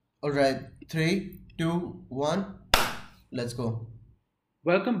All right, three, two, one, let's go.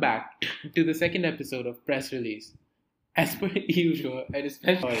 Welcome back to the second episode of Press Release. As per usual, and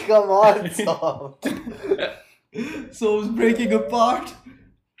especially Come on, stop. So it's breaking apart.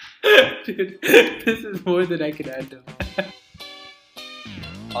 Dude, this is more than I can handle.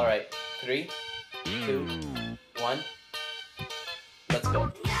 All right, three, two, one, let's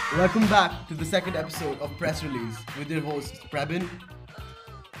go. Welcome back to the second episode of Press Release with your hosts Prabin,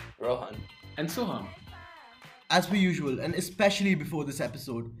 Rohan. And Soham. as per usual, and especially before this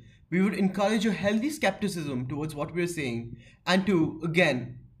episode, we would encourage a healthy skepticism towards what we're saying, and to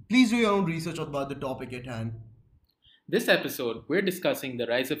again, please do your own research about the topic at hand. This episode, we're discussing the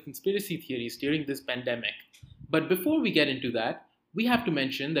rise of conspiracy theories during this pandemic. But before we get into that, we have to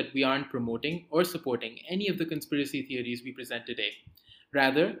mention that we aren't promoting or supporting any of the conspiracy theories we present today.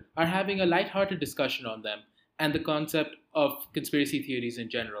 Rather, are having a light-hearted discussion on them and the concept of conspiracy theories in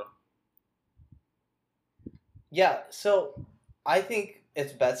general. Yeah, so I think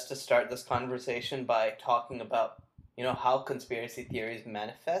it's best to start this conversation by talking about, how conspiracy theories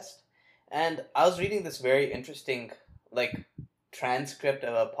manifest. And I was reading this very interesting, transcript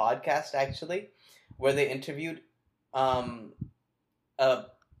of a podcast actually, where they interviewed um, a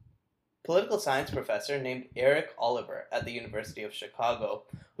political science professor named Eric Oliver at the University of Chicago,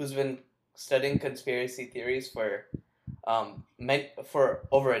 who's been studying conspiracy theories for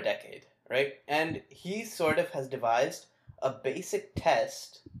over a decade, right? And he sort of has devised a basic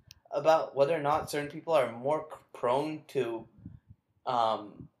test about whether or not certain people are more prone to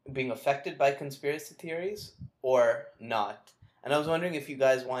being affected by conspiracy theories or not. And I was wondering if you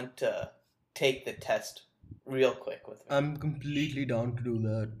guys want to take the test real quick with me. I'm completely down to do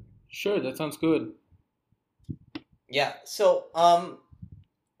that. Sure, that sounds good. Yeah. So,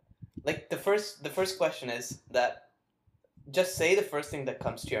 the first question is that just say the first thing that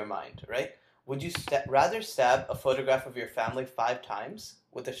comes to your mind, right? Would you rather stab a photograph of your family 5 times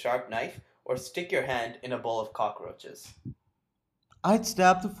with a sharp knife, or stick your hand in a bowl of cockroaches? I'd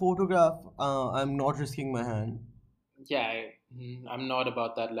stab the photograph. I'm not risking my hand. Yeah, I'm not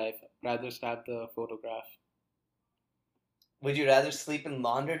about that life. Rather stab the photograph. Would you rather sleep in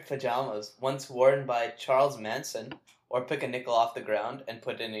laundered pajamas once worn by Charles Manson, or pick a nickel off the ground and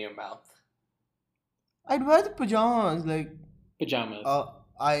put it in your mouth? I'd wear the pajamas. Pajamas. Uh,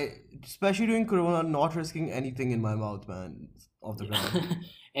 I, especially during Corona, not risking anything in my mouth, man, off the ground.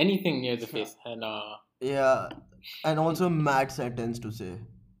 Anything near the face. And Yeah, and also a mad sentence to say.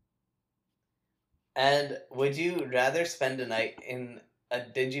 And would you rather spend a night in a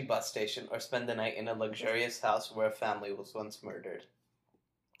dingy bus station, or spend the night in a luxurious house where a family was once murdered?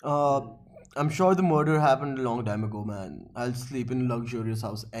 Uh, I'm sure the murder happened a long time ago, man. I'll sleep in a luxurious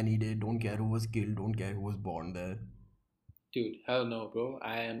house any day. Don't care who was killed. Don't care who was born there. dude, hell no, bro.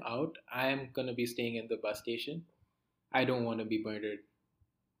 I am out. I am gonna be staying in the bus station. I don't want to be murdered.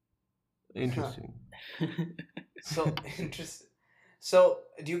 Interesting. So interesting. So,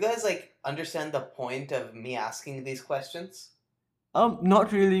 do you guys understand the point of me asking these questions?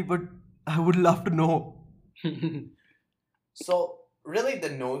 Not really, but I would love to know. So, really, the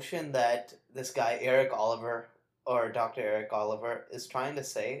notion that this guy Eric Oliver, or Dr. Eric Oliver, is trying to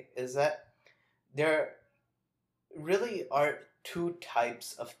say is that there really are two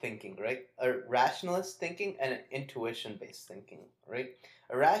types of thinking, right? A rationalist thinking and an intuition based thinking, right?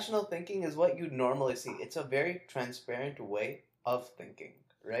 A rational thinking is what you normally see. It's a very transparent way of thinking,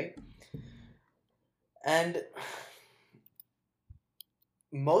 right? And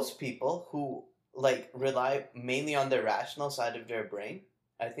most people who rely mainly on the rational side of their brain,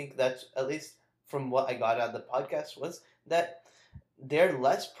 I think that's, at least from what I got out of the podcast, was that they're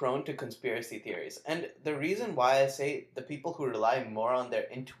less prone to conspiracy theories. And the reason why I say the people who rely more on their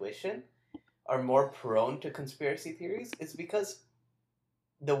intuition are more prone to conspiracy theories is because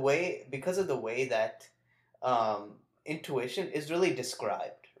of the way that intuition is really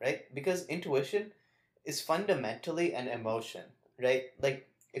described, right? Because intuition is fundamentally an emotion, right? Like,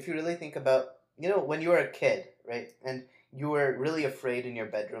 if you really think about, when you were a kid, right, and you were really afraid in your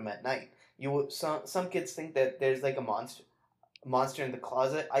bedroom at night, some kids think that there's like a monster in the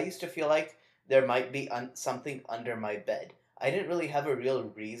closet. I used to feel like there might be something under my bed. I didn't really have a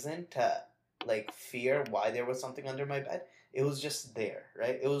real reason to fear why there was something under my bed. It was just there,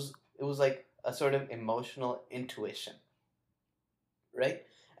 right? It was like a sort of emotional intuition, right?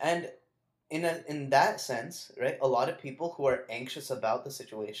 And in that sense, right, a lot of people who are anxious about the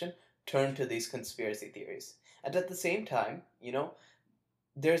situation turn to these conspiracy theories. And at the same time,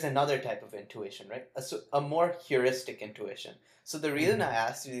 there's another type of intuition, right? A more heuristic intuition. So the reason I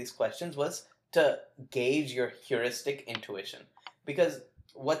asked you these questions was to gauge your heuristic intuition. Because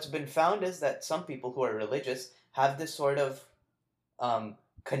what's been found is that some people who are religious have this sort of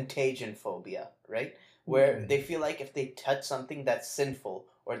contagion phobia, right? Where Okay. they feel like if they touch something that's sinful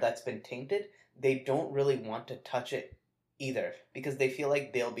or that's been tainted, they don't really want to touch it either because they feel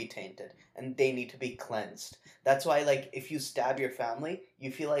like they'll be tainted and they need to be cleansed. That's why, like, if you stab your family,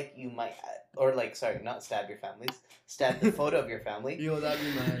 you feel like you might, or like, sorry, not stab your families, stab the photo of your family. Yo, that'd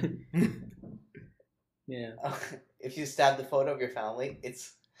be mad. Yeah. If you stab the photo of your family,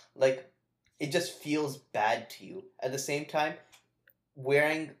 it's like it just feels bad to you. At the same time,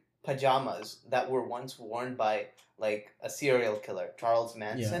 wearing pajamas that were once worn by like a serial killer, Charles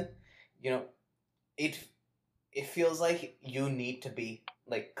Manson, you know, it it feels like you need to be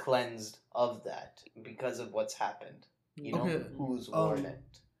like cleansed of that because of what's happened. You know, Okay. who's worn it.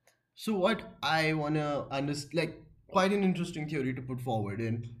 So what I wanna understand, like, quite an interesting theory to put forward.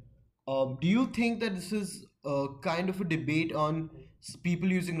 And do you think that this is kind of a debate on people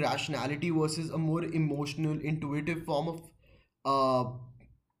using rationality versus a more emotional, intuitive form of uh,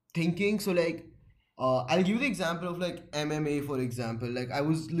 thinking? So like, I'll give you the example of like MMA, for example. Like I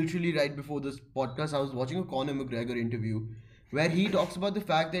was literally right before this podcast, I was watching a Conor McGregor interview where he talks about the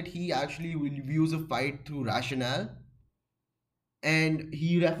fact that he actually views a fight through rationale, and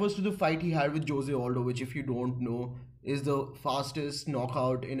he refers to the fight he had with Jose Aldo, which, if you don't know, is the fastest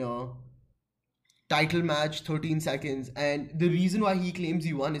knockout in a title match, 13 seconds. And the reason why he claims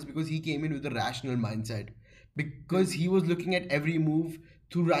he won is because he came in with a rational mindset, because he was looking at every move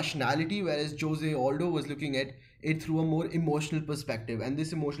through rationality, whereas Jose Aldo was looking at it through a more emotional perspective. And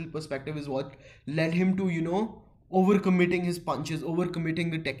this emotional perspective is what led him to, overcommitting his punches,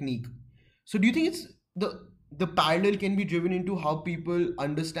 overcommitting the technique. So do you think it's the parallel can be driven into how people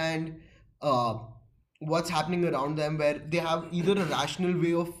understand uh, what's happening around them, where they have either a rational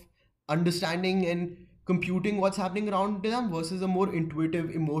way of understanding and computing what's happening around them versus a more intuitive,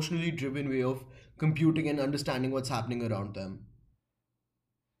 emotionally driven way of computing and understanding what's happening around them?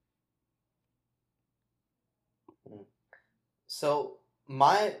 Mm. So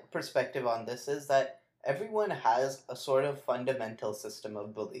my perspective on this is that everyone has a sort of fundamental system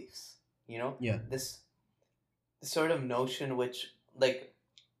of beliefs. You know, Yeah. this sort of notion which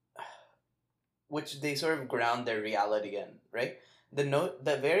they sort of ground their reality in, right?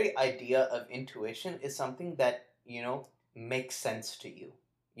 The very idea of intuition is something that, makes sense to you,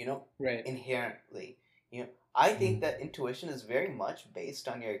 Right. inherently. I think Mm. that intuition is very much based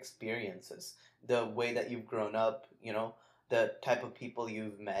on your experiences, the way that you've grown up, the type of people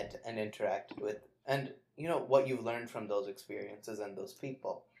you've met and interacted with, and what you've learned from those experiences and those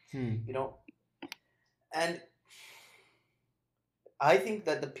people, Hmm. you know. And I think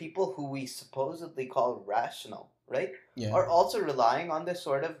that the people who we supposedly call rational, right, Yeah. are also relying on this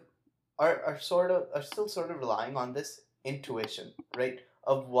sort of are still sort of relying on this intuition, right,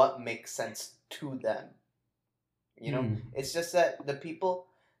 of what makes sense to them. Hmm. It's just that the people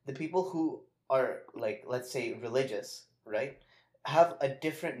who are, like, let's say, religious, right, have a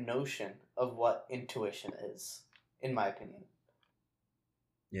different notion of what intuition is, in my opinion.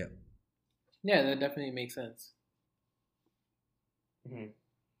 Yeah. Yeah, that definitely makes sense. Mhm.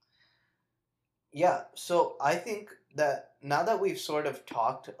 Yeah, so I think that now that we've sort of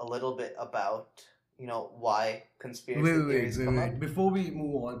talked a little bit about, why Wait, conspiracy wait, wait, theories wait, come wait. up. Before we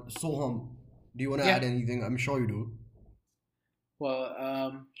move on, Soham, do you want to Yeah. add anything? I'm sure you do.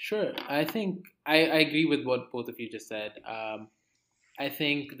 Well, sure. I think I agree with what both of you just said. I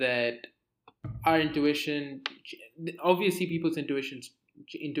think that our intuition, obviously, people's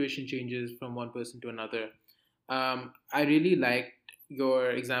intuition changes from one person to another. I really liked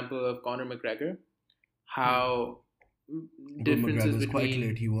your example of Conor McGregor, Hmm. how But differences McGregor's quite between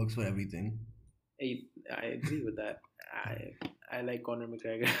late. He works for everything. I agree with that. I like Conor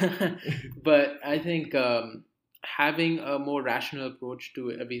McGregor, but I think having a more rational approach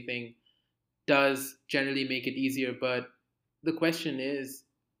to everything does generally make it easier. But the question is,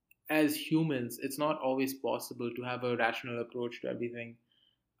 as humans, it's not always possible to have a rational approach to everything.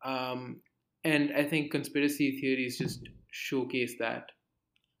 Um, and I think conspiracy theories just showcase that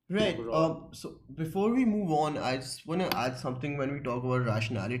Right. overall. So before we move on, I just want to add something when we talk about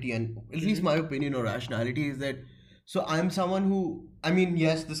rationality, and at least Hmm. my opinion on rationality is that, so I'm someone who, I mean,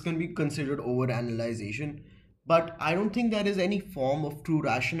 yes, this can be considered overanalyzation, but I don't think there is any form of true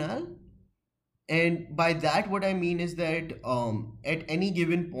rationale. And by that, what I mean is that at any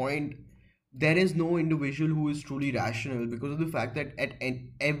given point, there is no individual who is truly rational, because of the fact that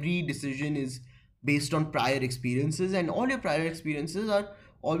every decision is based on prior experiences, and all your prior experiences are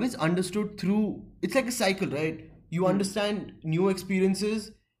always understood through, it's like a cycle, right? You Hmm. understand new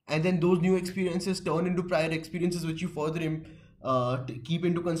experiences, and then those new experiences turn into prior experiences, which you further keep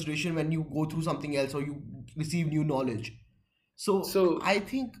into consideration when you go through something else or you receive new knowledge. So So I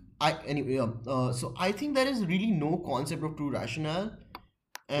think I anyway. So I think there is really no concept of true rationale,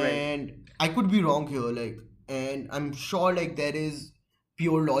 right. and I could be wrong here. Like, and I'm sure like there is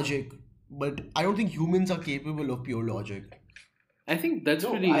pure logic, but I don't think humans are capable of pure logic. I think that's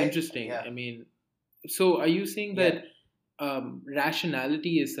No, really interesting. yeah, I mean, so are you saying yeah. that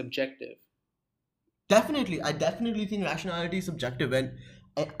rationality is subjective? Definitely, I definitely think rationality is subjective, and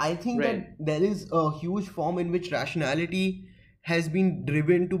I think Right. that there is a huge form in which rationality has been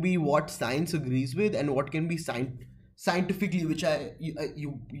driven to be what science agrees with and what can be scientifically, which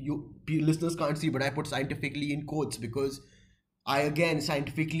listeners can't see, but I put scientifically in quotes because I again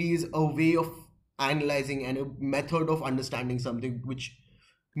scientifically is a way of analyzing and a method of understanding something which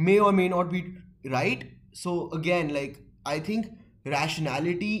may or may not be right. So again, like I think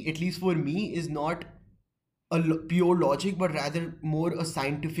rationality, at least for me, is not pure logic, but rather more a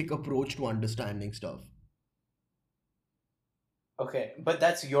scientific approach to understanding stuff. Okay, but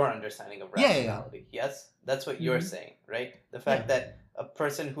that's your understanding of Yeah, yeah, yeah. rationality. Yes, that's what you're Hmm. saying, right? The Yeah, fact that a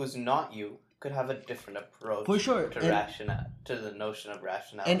person who's not you could have a different for approach sure. to to the notion of And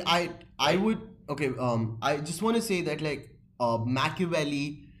rationality, I right? would, okay, I just want to say that like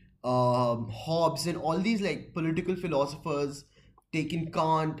Machiavelli, Hobbes, and all these like political philosophers, taking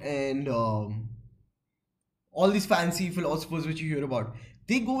Kant and all these fancy philosophers which you hear about,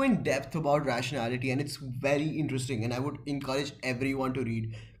 they go in depth about rationality, and it's very interesting, and I would encourage everyone to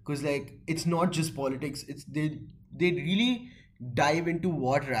read, because like it's not just politics, it's they really dive into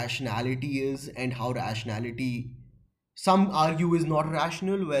what rationality is and how rationality, some argue, is not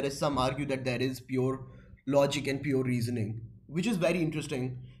rational, whereas some argue that there is pure logic and pure reasoning, which is very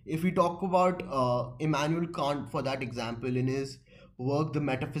interesting. If we talk about Immanuel Kant, for that example, in his work The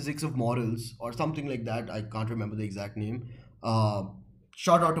Metaphysics of Morals or something like that, I can't remember the exact name. uh,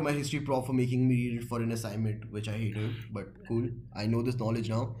 Shout out to my history prof for making me read it for an assignment, which I hated, but cool, I know this knowledge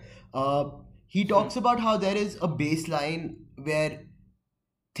now. uh, he talks about how there is a baseline where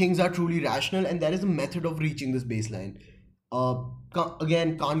things are truly rational, and there is a method of reaching this baseline.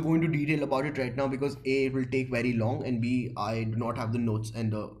 Again, can't go into detail about it right now because A, it will take very long, and B, I do not have the notes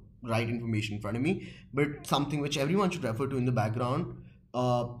and the right information in front of me, but something which everyone should refer to in the background,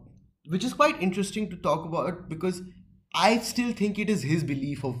 uh, which is quite interesting to talk about because I still think it is his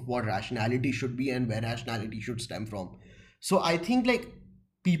belief of what rationality should be and where rationality should stem from. So I think like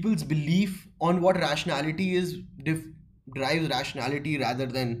people's belief on what rationality is drives rationality rather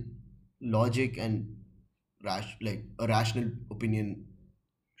than logic and like a rational opinion.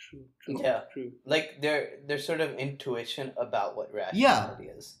 True. True. Yeah, True. like their sort of intuition about what Yeah, rationality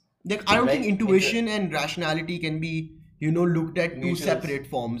is, like I don't think right? intuition and rationality can be, looked at two Mutually, separate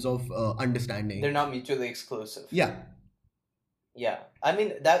forms of they're understanding. not mutually exclusive. Yeah. Yeah, I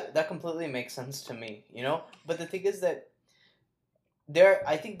mean that completely makes sense to me, you know. But the thing is that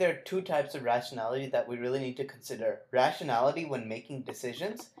I think there are two types of rationality that we really need to consider: rationality when making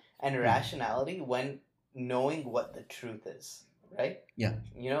decisions, and Hmm. rationality when knowing what the truth is, right? Yeah.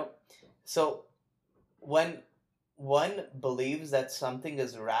 You know, so when one believes that something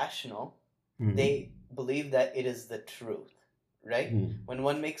is rational, Hmm. they believe that it is the truth, right? Hmm. When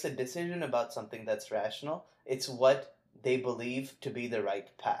one makes a decision about something that's rational, it's what they believe to be the right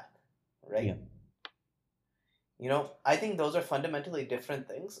path, Yeah. right? You know, I think those are fundamentally different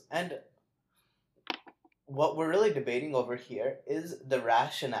things. And what we're really debating over here is the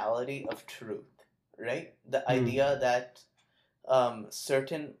rationality of truth, right? The Hmm. idea that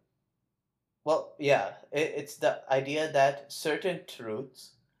certain, well, yeah, it's the idea that certain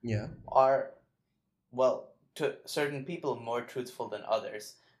truths Yeah. are, well, to certain people more truthful than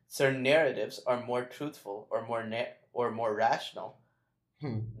others. Certain narratives are more truthful or or more rational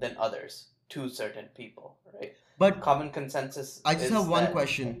Hmm. than others to certain people, right? But Common consensus I just have is one that,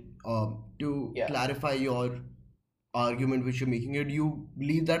 question to yeah, clarify your argument which you're making here. Do you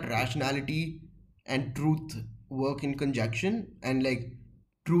believe that rationality and truth work in conjunction, and like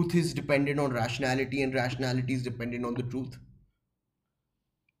truth is dependent on rationality and rationality is dependent on the truth?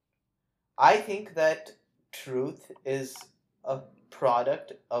 I think that truth is a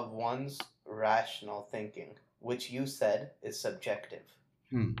product of one's rational thinking, which you said is subjective,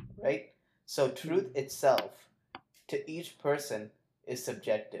 Hmm. right? So truth itself to each person is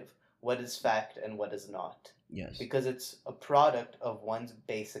subjective. What is fact and what is not? Yes. Because it's a product of one's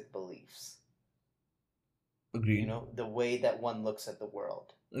basic beliefs, you Agreed. know, the way that one looks at the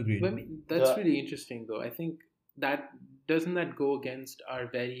world. But I Agreed. mean, that's The really interesting, though. I think that doesn't that go against our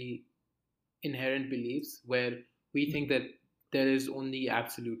very inherent beliefs, where we think that there is only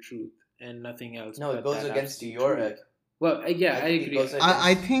absolute truth and nothing else No, it but goes that against absolute your truth. Well, yeah, I I think it agree. goes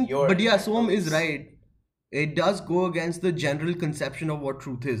I against think, your but yeah, inner Som is beliefs. right. It does go against the general conception of what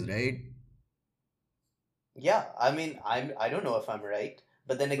truth is, right? Yeah, I mean, I don't know if I'm right,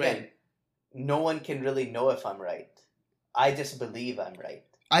 but then again, Right. no one can really know if I'm right. I just believe I'm right.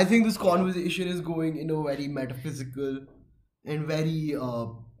 I think this You know? conversation is going in a very metaphysical and very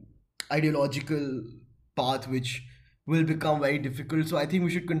ideological path, which will become very difficult. So I think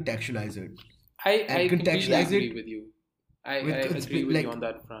we should contextualize it and I completely contextualize Yeah. agree it with you. I with agree with you like on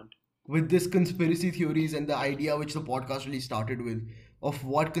that front. with this conspiracy theories and the idea which the podcast really started with of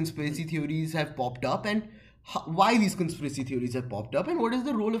what conspiracy theories have popped up and why these conspiracy theories have popped up and what is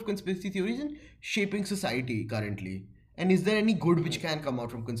the role of conspiracy theories in shaping society currently and is there any good which Mhm. can come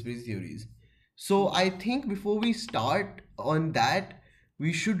out from conspiracy theories. So I think before we start on that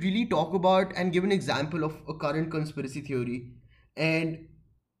we should really talk about and give an example of a current conspiracy theory. And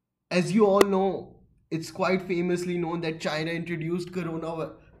as you all know, it's quite famously known that China introduced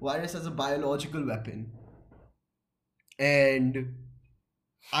coronavirus as a biological weapon. And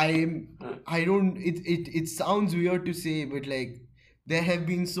I'm Hmm. I don't it sounds weird to say, but like there have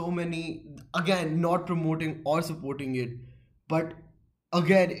been so many, again, not promoting or supporting it, but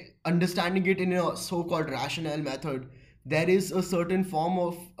again understanding it in a so-called rational method, there is a certain form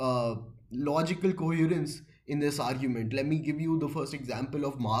of logical coherence in this argument. Let me give you the first example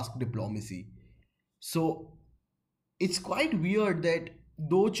of mask diplomacy. So it's quite weird that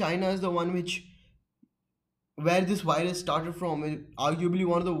though China is the one which where this virus started from, arguably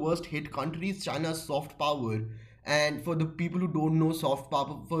one of the worst hit countries, China's soft power. And for the people who don't know, soft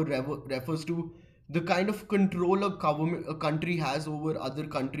power refers to the kind of control a country has over other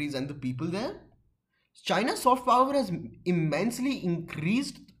countries and the people there. China's soft power has immensely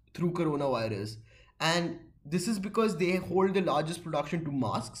increased through coronavirus, and this is because they hold the largest production to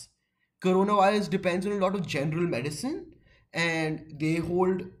masks. Coronavirus depends on a lot of general medicine, and they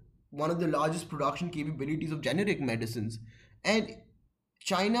hold one of the largest production capabilities of generic medicines. And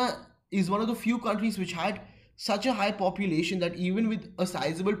China is one of the few countries which had such a high population that even with a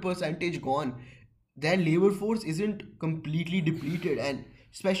sizable percentage gone, their labor force isn't completely depleted. And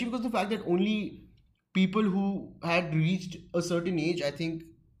especially because the fact that only people who had reached a certain age, I think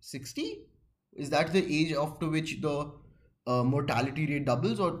 60, is that the age after which the mortality rate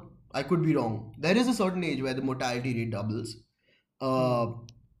doubles? Or I could be wrong. There is a certain age where the mortality rate doubles. Hmm. Uh,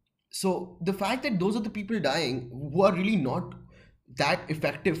 so the fact that those are the people dying who are really not that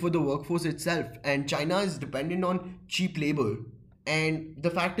effective for the workforce itself, and China is dependent on cheap labor, and the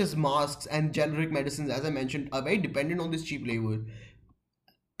fact is masks and generic medicines, as I mentioned, are very dependent on this cheap labor.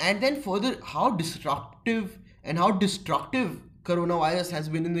 And then further, how disruptive and how destructive coronavirus has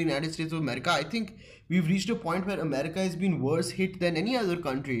been in the United States of America. I think we've reached a point where America has been worse hit than any other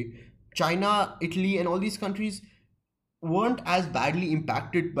country. China, Italy, and all these countries weren't as badly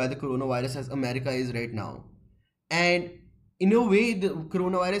impacted by the coronavirus as America is right now. And in a way, the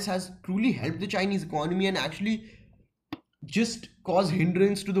coronavirus has truly helped the Chinese economy and actually just cause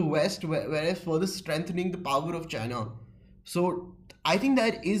hindrance to the West, whereas further strengthening the power of China. So I think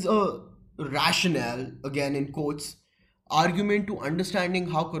there is a rationale, again in quotes, argument to understanding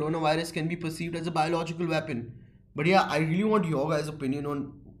how coronavirus can be perceived as a biological weapon. But yeah, I really want your guys' opinion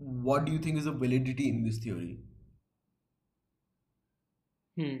on what do you think is the validity in this theory.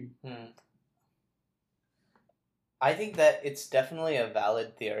 Hmm. Hmm. I think that it's definitely a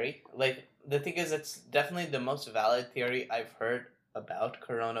valid theory. Like, the thing is, it's definitely the most valid theory I've heard about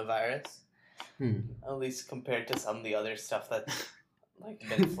coronavirus, Hmm. at least compared to some of the other stuff that's like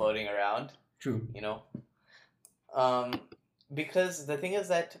been floating around, True. you know. Um, because the thing is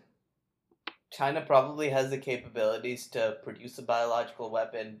that China probably has the capabilities to produce a biological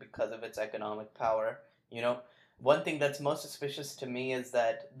weapon because of its economic power. You know, one thing that's most suspicious to me is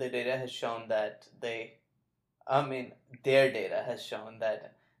that the data has shown that I mean, their data has shown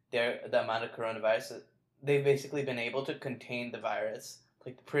that the amount of coronavirus, they've basically been able to contain the virus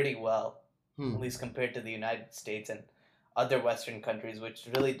like pretty well, at Hmm. least compared to the United States and other Western countries, which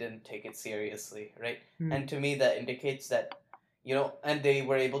really didn't take it seriously, right? Hmm. And to me, that indicates that, and they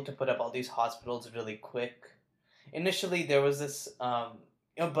were able to put up all these hospitals really quick. Initially, there was this,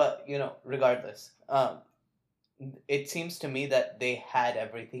 but regardless, it seems to me that they had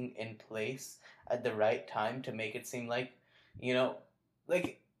everything in place at the right time to make it seem like, you know,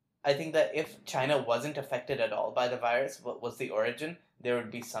 like I think that if China wasn't affected at all by the virus, what was the origin, there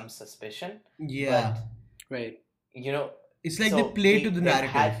would be some suspicion. Yeah. But Right. you know, It's like they so play to the they've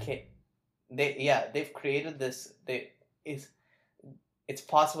narrative. they've created this. Is it's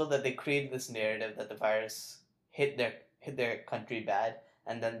possible that they created this narrative that the virus hit their country bad,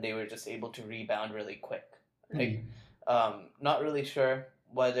 and then they were just able to rebound really quick, right? Hmm. Not really sure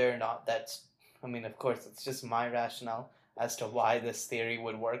whether or not that's. I mean, of course, it's just my rationale as to why this theory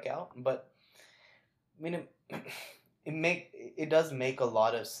would work out, but I mean, it does make a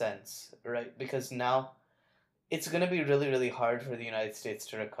lot of sense, right? Because now it's gonna be really really hard for the United States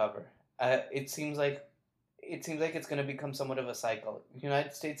to recover. It seems like it's gonna become somewhat of a cycle. The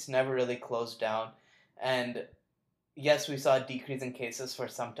United States never really closed down, and yes, we saw a decrease in cases for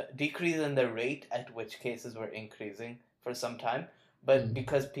some time, decrease in the rate at which cases were increasing for some time, but Mm.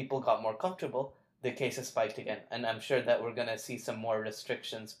 because people got more comfortable, the cases spiked again, and I'm sure that we're gonna see some more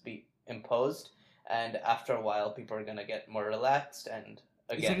restrictions be imposed, and after a while, people are gonna get more relaxed, and It's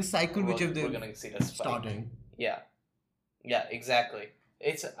like again, a cycle which if we're they're gonna see a spike. starting. Yeah, yeah, exactly.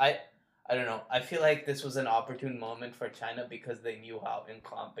 It's I don't know. I feel like this was an opportune moment for China because they knew how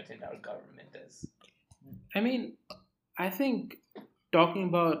incompetent our government is. I mean, I think talking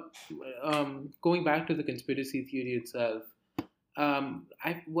about going back to the conspiracy theory itself,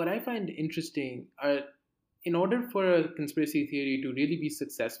 what I find interesting are in order for a conspiracy theory to really be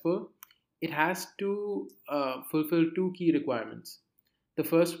successful, it has to fulfill two key requirements. The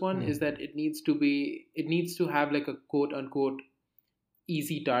first one is Mm. that it needs to have like a quote unquote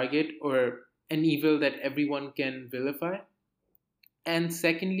easy target or an evil that everyone can vilify, and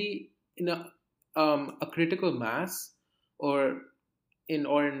secondly, a critical mass, or in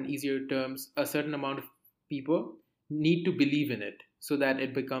easier terms, a certain amount of people need to believe in it so that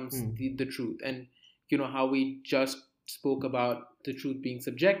it becomes Mm. the truth. And you know how we just spoke about the truth being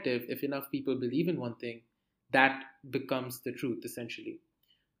subjective. If enough people believe in one thing, that becomes the truth essentially.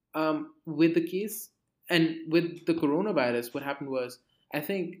 With the case and with the coronavirus, what happened was, I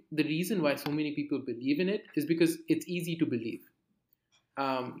think the reason why so many people believe in it is because it's easy to believe.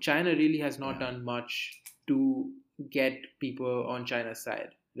 China really has not Yeah. done much to get people on China's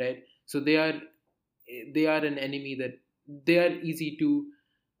side, right? So they are an enemy that they are easy to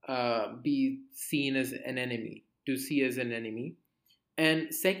be seen as an enemy, to see as an enemy.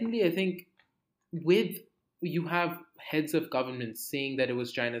 And secondly, I think with you have heads of governments saying that it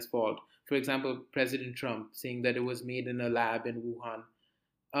was China's fault. For example, President Trump saying that it was made in a lab in Wuhan.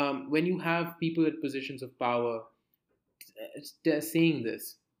 When you have people at positions of power saying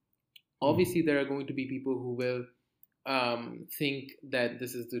this, Mm. obviously there are going to be people who will think that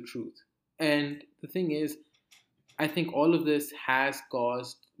this is the truth. And the thing is, I think all of this has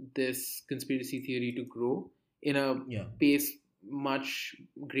caused this conspiracy theory to grow in a Yeah. pace much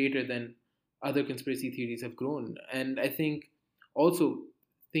greater than other conspiracy theories have grown. And I think also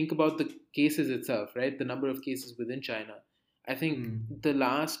think about the cases itself, right? The number of cases within China. I think Mm. the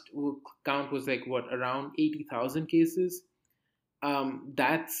last count was like what, around 80,000 cases.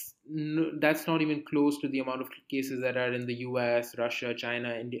 That's not even close to the amount of cases that are in the U.S., Russia,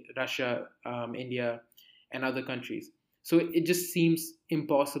 China, India, and other countries. So it just seems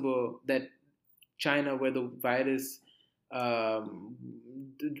impossible that China, um,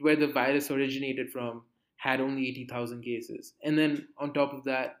 where the virus originated from, had only 80,000 cases. And then on top of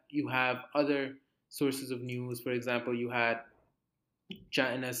that, you have other sources of news. For example, you had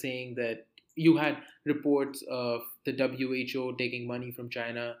China saying that you had reports of the WHO taking money from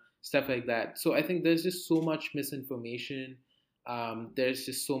China, stuff like that. So I think there's just so much misinformation. There's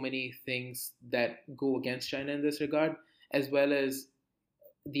just so many things that go against China in this regard, as well as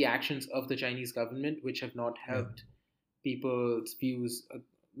the actions of the Chinese government, which have not Yeah. helped people's views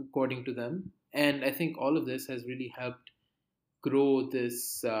according to them. And I think all of this has really helped grow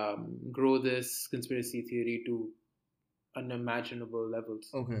this conspiracy theory to unimaginable levels.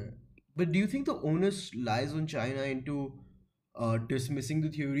 Okay. But do you think the onus lies on China into dismissing the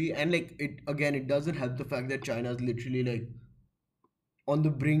theory? And like it again, it doesn't help the fact that China is literally like on the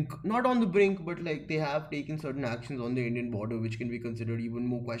brink, not on the brink, but like they have taken certain actions on the Indian border which can be considered even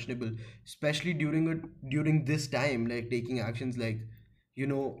more questionable, especially during this time, like taking actions like,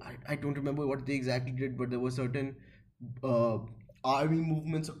 I don't remember what they exactly did, but there were certain uh, army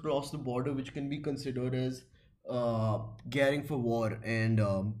movements across the border which can be considered as gearing for war, and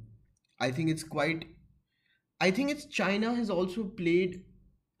I think it's quite. I think it's China has also played,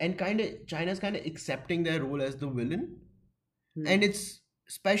 and China's kind of accepting their role as the villain, and Hmm. it's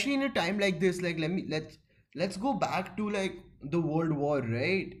especially in a time like this. Like let's go back to like the World War,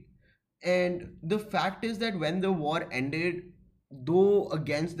 right? And the fact is that when the war ended, though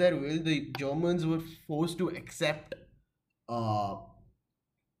against their will, the Germans were forced to accept uh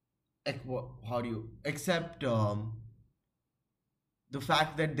how do you accept the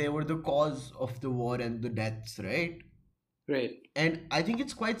fact that they were the cause of the war and the deaths, right? Right. And I think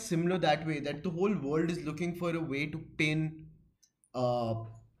it's quite similar that way, that the whole world is looking for a way to pin uh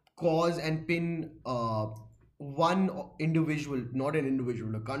cause and pin one individual, not an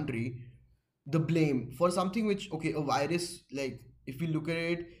individual, a country, the blame for something which, okay, a virus, like if we look at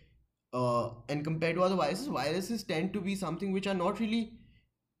it, and compared to other viruses tend to be something which are not really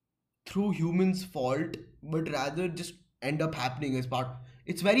through humans' fault, but rather just end up happening as part.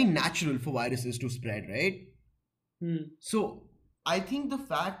 It's very natural for viruses to spread, right? Hmm. So I think the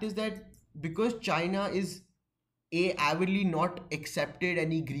fact is that because China is avidly not accepted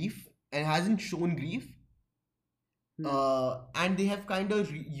any grief and hasn't shown grief, Hmm. and they have kind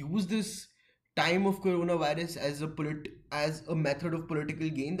of used this time of coronavirus as a method of political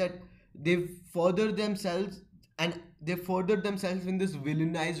gain, that they've furthered themselves, and they've furthered themselves in this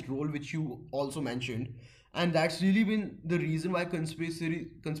villainized role which you also mentioned. And that's really been the reason why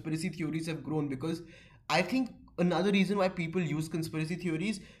conspiracy theories have grown, because I think another reason why people use conspiracy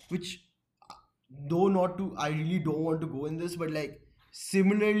theories, which, though not to, I really don't want to go in this, but like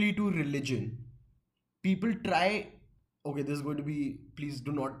similarly to religion, people try, okay, this is going to be, please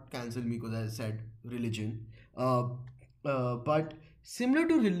do not cancel me because I said religion, uh, but similar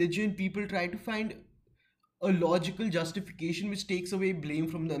to religion, people try to find a logical justification which takes away blame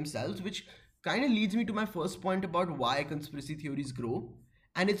from themselves, which kind of leads me to my first point about why conspiracy theories grow.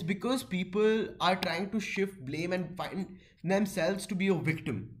 And it's because people are trying to shift blame and find themselves to be a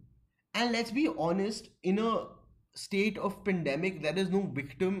victim. And let's be honest, in a state of pandemic, there is no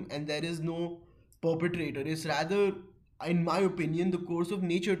victim and there is no perpetrator. It's rather, in my opinion, the course of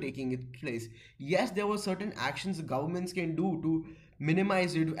nature taking its place. Yes, there were certain actions governments can do to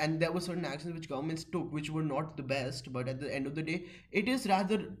minimize it, and there were certain actions which governments took which were not the best. But at the end of the day, it is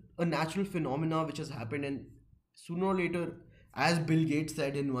rather a natural phenomena which has happened, and sooner or later, as Bill Gates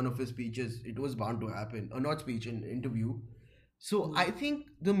said in one of his speeches, it was bound to happen. Or not speech, in interview. So Hmm. I think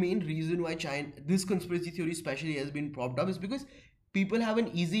the main reason why China, this conspiracy theory especially, has been propped up is because people have an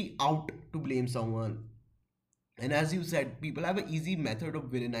easy out to blame someone. And as you said, people have an easy method of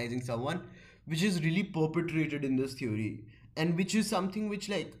villainizing someone, which is really perpetrated in this theory, and which is something which,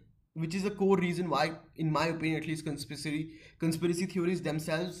 like, which is a core reason why, in my opinion, at least, conspiracy theories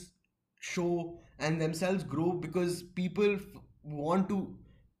themselves show and themselves grow, because people want to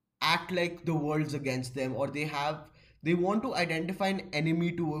act like the world's against them, or they want to identify an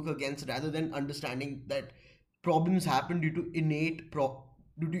enemy to work against, rather than understanding that problems happen due to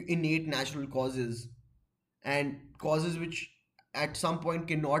innate natural causes, and causes which at some point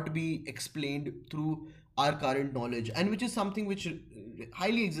cannot be explained through our current knowledge, and which is something which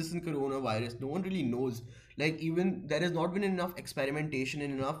highly exists in coronavirus. No one really knows, like, even there has not been enough experimentation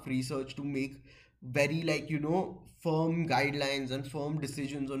and enough research to make very, like, firm guidelines and firm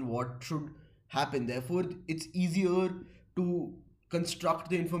decisions on what should happen. Therefore it's easier to construct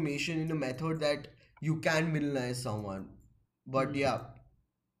the information in a method that you can villainize someone. But Hmm. yeah,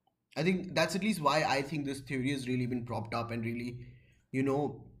 I think that's at least why I think this theory has really been propped up and really, you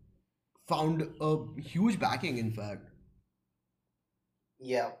know, found a huge backing, in fact.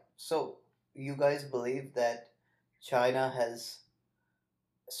 Yeah. So you guys believe that China has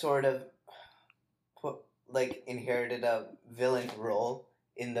sort of put, like, inherited a villain role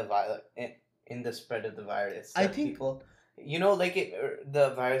in in the spread of the virus, I that think, people, like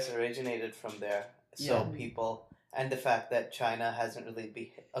the virus originated from there, so yeah, Hmm. people, and the fact that China hasn't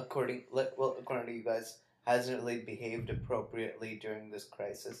really according to you guys, hasn't really behaved appropriately during this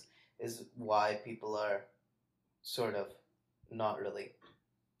crisis is why people are sort of not really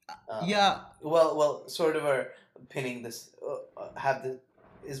um, yeah, sort of are pinning this have the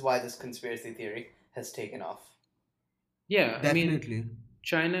is why this conspiracy theory has taken off. Yeah, I mean, definitely.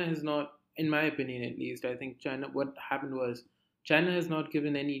 China has not, in my opinion at least, I think China, what happened was China has not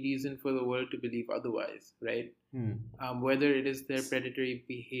given any reason for the world to believe otherwise, right? Hmm. Whether it is their predatory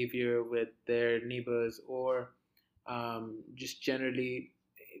behavior with their neighbors or just generally,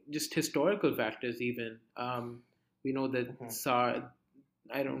 just historical factors, even. We know that Hmm.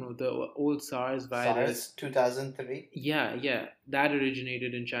 I don't know, the old SARS virus. SARS 2003. Yeah, yeah, that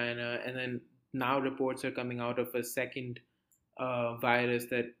originated in China, and then now reports are coming out of a second virus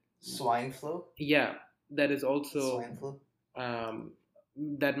that, Swine flu. yeah, that is The also swine flu. um,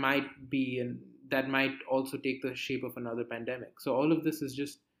 that might be and that might also take the shape of another pandemic. So all of this is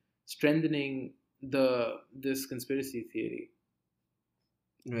just strengthening this conspiracy theory.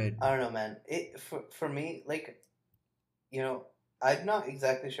 Right. I don't know, man. It for me, like, you know, I'm not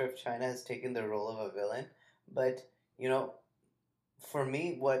exactly sure if China has taken the role of a villain, but you know, for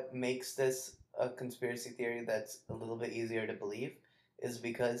me, what makes this a conspiracy theory that's a little bit easier to believe is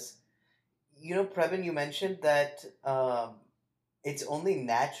because, Previn, you mentioned that it's only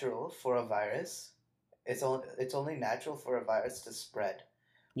natural for a virus. It's only natural for a virus to spread,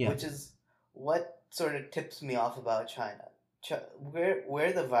 Yeah. which is what sort of tips me off about China?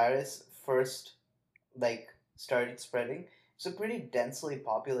 Where the virus first like started spreading, it's a pretty densely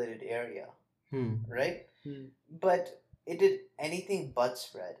populated area, Hmm. right? Hmm. But it did anything but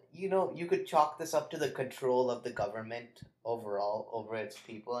spread. You know, you could chalk this up to the control of the government overall over its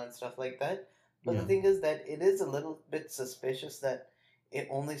people and stuff like that. But the Yeah. thing is that it is a little bit suspicious that it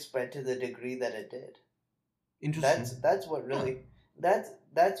only spread to the degree that it did. Interesting. That's what really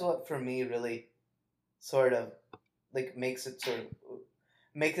that's what for me really sort of like makes it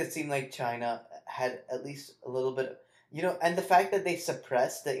seem like China had at least a little bit of, and the fact that they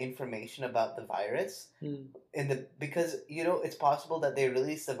suppressed the information about the virus Hmm. in the because it's possible that they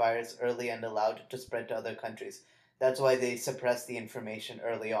released the virus early and allowed it to spread to other countries. That's why they suppressed the information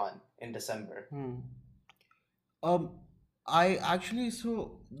early on in December. Hmm. Um, I actually,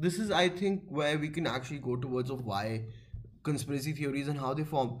 so this is, I think, where we can actually go towards of why conspiracy theories and how they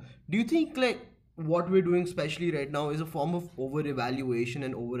form. Do you think like what we're doing, especially right now, is a form of over evaluation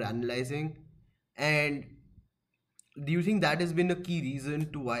and over analyzing? And do you think that has been a key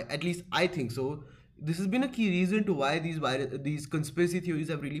reason to why, at least I think so, this has been a key reason to why these conspiracy theories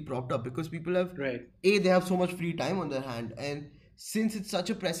have really propped up, because people have, Right. they have so much free time on their hand, and since it's such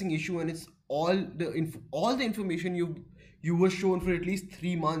a pressing issue and it's all the information you were shown for at least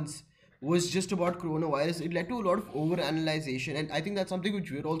 3 months was just about coronavirus, it led to a lot of over analyzation, and I think that's something which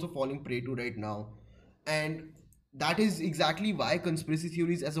we're also falling prey to right now. And that is exactly why conspiracy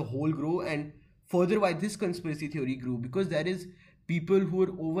theories as a whole grow, and further why this conspiracy theory grew, because there is people who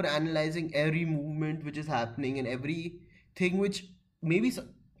are over analyzing every movement which is happening and everything which maybe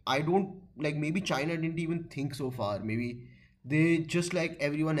I don't like, maybe China didn't even think so far, maybe they just like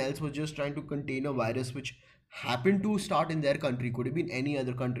everyone else was just trying to contain a virus which happened to start in their country, could have been any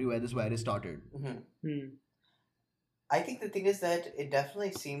other country where this virus started. Hmm. Hmm. I think the thing is that it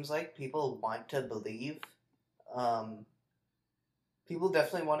definitely seems like people want to believe. Um, People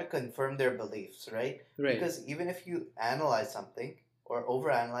definitely want to confirm their beliefs, right? Right. Because even if you analyze something or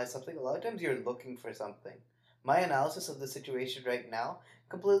overanalyze something, a lot of times you're looking for something. My analysis of the situation right now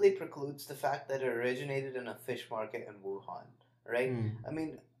completely precludes the fact that it originated in a fish market in Wuhan, right? Hmm. I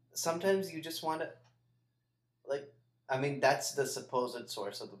mean, sometimes you just want to, like, I mean, that's the supposed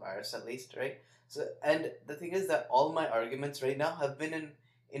source of the virus, at least, right? So, and the thing is that all my arguments right now have been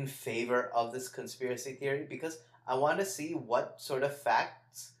in favor of this conspiracy theory because I want to see what sort of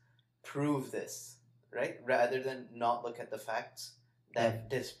facts prove this, right? Rather than not look at the facts Def- that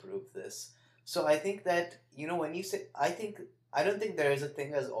disprove this. So I think that, when you say, I don't think there is a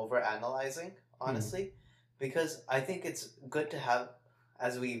thing as over analyzing, hmm. honestly, because I think it's good to have,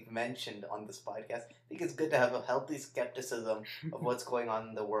 as we've mentioned on this podcast, I think it's good to have a healthy skepticism of what's going on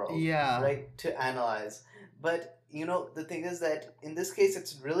in the world, Yeah. right? To analyze. But the thing is that in this case,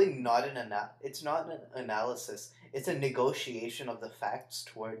 it's really not it's not an analysis. It's a negotiation of the facts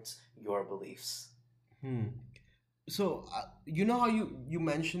towards your beliefs. Hmm. So you know how you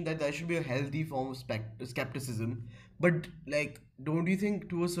mentioned that there should be a healthy form of skepticism, but like, don't you think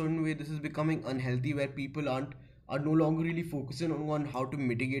to a certain way this is becoming unhealthy, where people are no longer really focusing on how to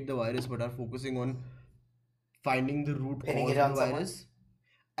mitigate the virus, but are focusing on finding the root Pinning cause it of the on someone? virus?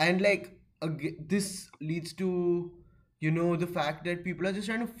 And like, this leads to, the fact that people are just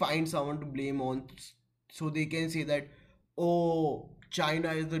trying to find someone to blame on, so they can say that, oh,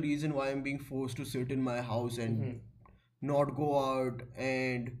 China is the reason why I'm being forced to sit in my house and Hmm. not go out.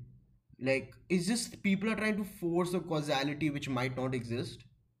 And like, it's just people are trying to force a causality which might not exist.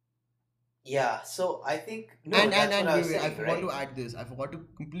 Yeah, so I think, no, And that's what and I wait, was wait, I saying, forgot to right? add this. I forgot to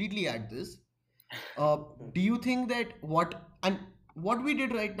completely add this. uh Hmm. do you think that what we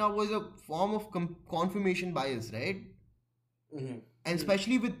did right now was a form of confirmation bias, right? Hmm. And Hmm.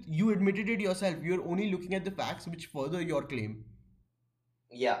 especially with, you admitted it yourself, you're only looking at the facts which further your claim.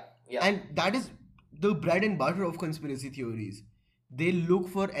 Yeah, yeah. And that is the bread and butter of conspiracy theories. They look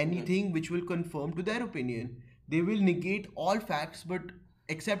for Hmm. anything which will confirm to their opinion. They will negate all facts, but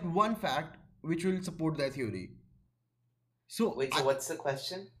except one fact which will support their theory. So Wait, so what's the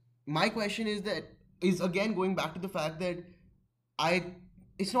question? my question is again going back to the fact that I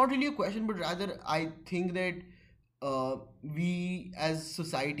it's not really a question, but rather I think that we as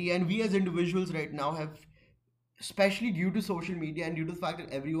society and we as individuals right now have, especially due to social media and due to the fact that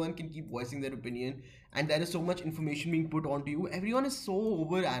everyone can keep voicing their opinion, and there is so much information being put onto you, everyone is so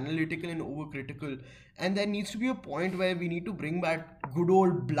over analytical and over critical, and there needs to be a point where we need to bring back good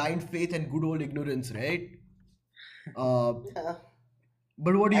old blind faith and good old ignorance, right? uh, Yeah,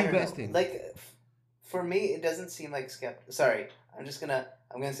 but what do I you don't guys know. think? Like, for me, it doesn't seem like Sorry, I'm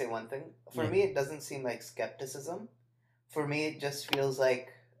gonna say one thing. For Yeah. me, it doesn't seem like skepticism. For me, it just feels like,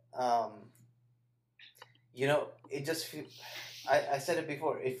 um, it just I said it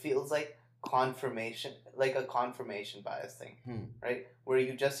before, it feels like confirmation, like a confirmation bias thing, Hmm. right? Where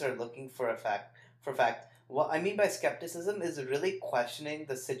you just are looking for a fact. What I mean by skepticism is really questioning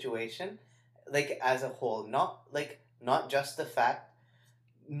the situation, like as a whole, not just the fact,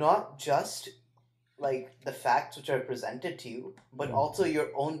 not just like the facts which are presented to you, but Hmm. also your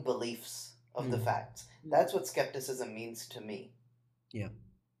own beliefs of the Hmm. facts. That's what skepticism means to me, Yeah.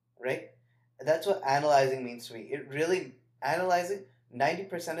 right? That's what analyzing means to me. It really analyzing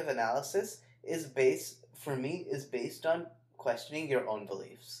 90% of analysis is based for me is based on questioning your own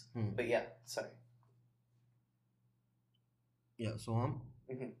beliefs. Hmm. But yeah, sorry. Yeah. So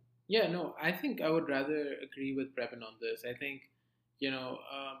Hmm. Yeah, no, I think I would rather agree with Preben on this. I think,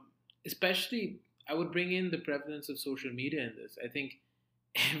 especially I would bring in the prevalence of social media in this. I think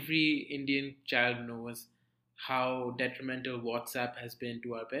every Indian child knows how detrimental WhatsApp has been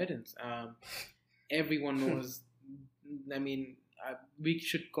to our parents. Everyone knows. I mean, we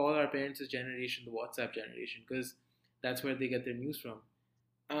should call our parents' generation the WhatsApp generation because that's where they get their news from.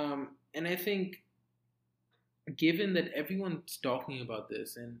 And I think, given that everyone's talking about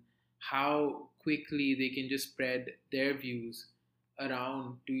this and how quickly they can just spread their views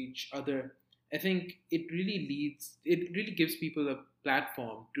around to each other, I think it really gives people a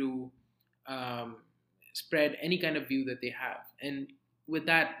platform to um, spread any kind of view that they have. And with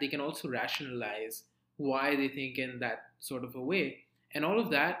that, they can also rationalize why they think in that sort of a way. And all of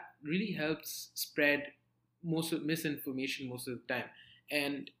that really helps spread most of misinformation most of the time.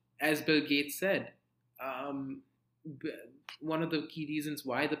 And as Bill Gates said, um, b- one of the key reasons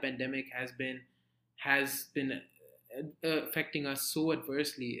why the pandemic has been affecting us so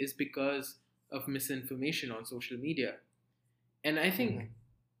adversely is because of misinformation on social media. And I think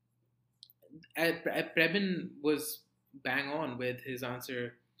Hmm. Preben was bang on with his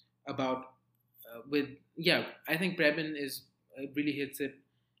answer about with yeah. I think Preben is really hits it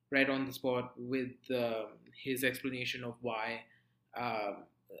right on the spot with his explanation of why um,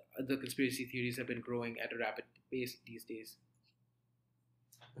 the conspiracy theories have been growing at a rapid pace these days.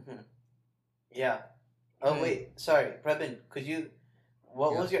 Hmm. Yeah. Oh right. wait, sorry, Prabin. Could you?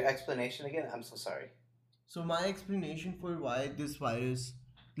 What Yeah. was your explanation again? I'm so sorry. So my explanation for why this virus,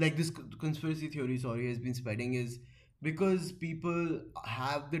 like this conspiracy theory, sorry, has been spreading is because people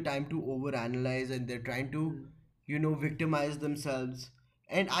have the time to overanalyze and they're trying to, Mm. victimize themselves.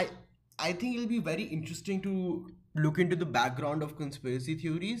 And I think it'll be very interesting to look into the background of conspiracy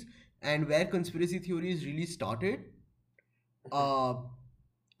theories and where conspiracy theories really started. Hmm. Uh,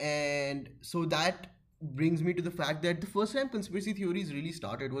 and so that brings me to the fact that the first time conspiracy theories really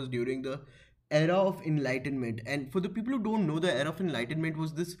started was during the era of enlightenment. And for the people who don't know, the era of enlightenment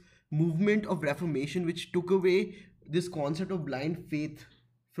was this movement of reformation which took away this concept of blind faith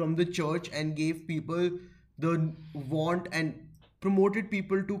from the church and gave people the want and promoted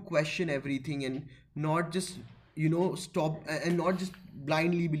people to question everything and not just stop and not just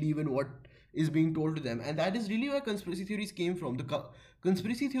blindly believe in what is being told to them. And that is really where conspiracy theories came from.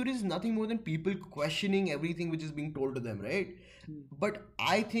 Conspiracy theories is nothing more than people questioning everything which is being told to them, right? Mm. But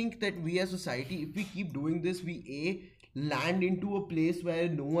I think that we as society, if we keep doing this, we land into a place where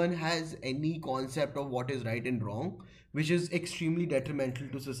no one has any concept of what is right and wrong, which is extremely detrimental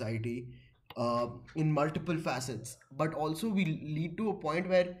to society in multiple facets. But also we lead to a point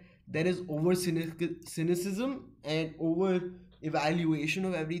where there is over cynicism and over evaluation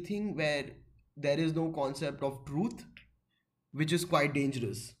of everything, where there is no concept of truth, which is quite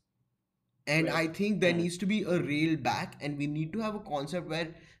dangerous. And Right. I think there needs to be a rail back, and we need to have a concept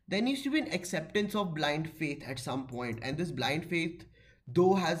where there needs to be an acceptance of blind faith at some point. And this blind faith,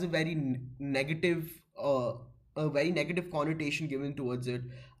 though, has a very negative, a very negative connotation given towards it.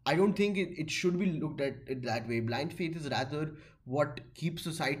 I don't think it should be looked at it that way. Blind faith is rather what keeps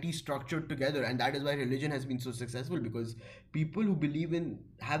society structured together, and that is why religion has been so successful, because people who believe in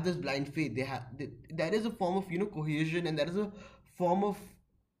have this blind faith. There is a form of cohesion, and there is a form of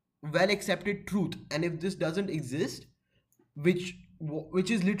well accepted truth. And if this doesn't exist, which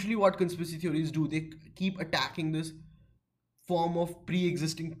is literally what conspiracy theories do, they keep attacking this form of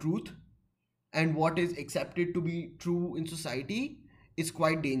pre-existing truth, and what is accepted to be true in society is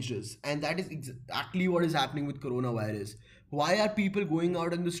quite dangerous. And that is exactly what is happening with coronavirus. Why are people going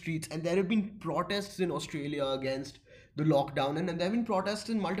out in the streets? And there have been protests in Australia against the lockdown, and there have been protests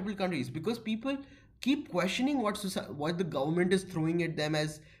in multiple countries because people keep questioning what the government is throwing at them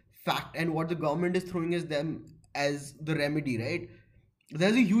as fact, and what the government is throwing as them as the remedy, right?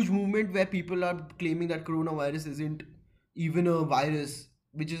 There's a huge movement where people are claiming that coronavirus isn't even a virus,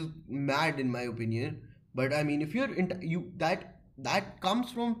 which is mad in my opinion. But I mean, if you're you that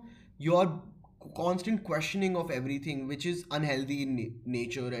comes from your constant questioning of everything, which is unhealthy in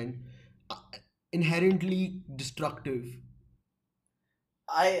nature and uh, inherently destructive.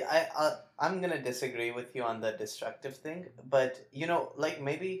 I'm gonna disagree with you on the destructive thing, but like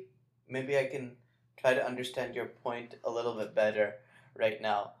maybe I can try to understand your point a little bit better right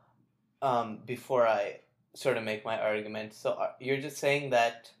now. Before I sort of make my argument. So you're just saying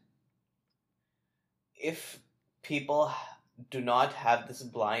that if people do not have this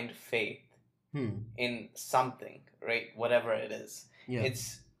blind faith Hmm. in something, right, whatever it is, Yeah.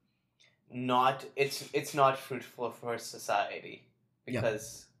 it's it's not fruitful for society Yeah.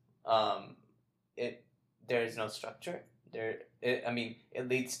 because it there is no structure there. I mean, it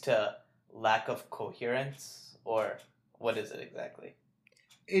leads to lack of coherence, or what is it exactly?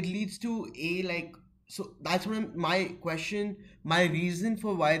 It leads to a like, so that's what my question, my reason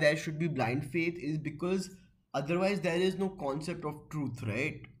for why there should be blind faith is because otherwise there is no concept of truth,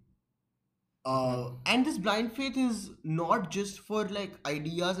 right? Mm-hmm. And this blind faith is not just for like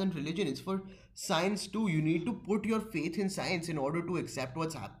ideas and religion, it's for science too. You need to put your faith in science in order to accept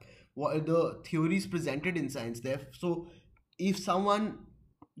what the theories presented in science there. So if someone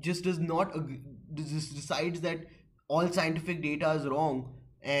just does not agree, just decides that all scientific data is wrong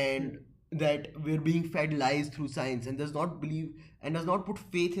and that we're being fed lies through science and does not believe and does not put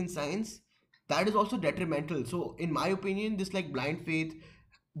faith in science, that is also detrimental. So in my opinion, this like blind faith,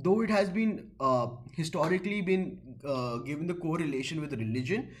 though it has been historically been given the correlation with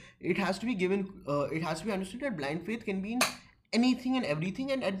religion, it has to be given, it has to be understood that blind faith can be in anything and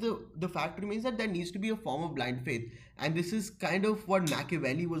everything, and at the fact remains that there needs to be a form of blind faith, and this is kind of what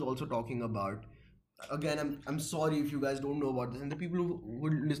Machiavelli was also talking about. Again, I'm sorry if you guys don't know about this and the people who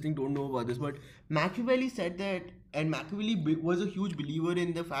are listening don't know about this, but Machiavelli said that, and Machiavelli was a huge believer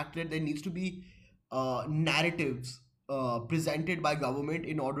in the fact that there needs to be narratives presented by government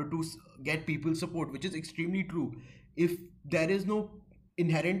in order to get people support, which is extremely true. If there is no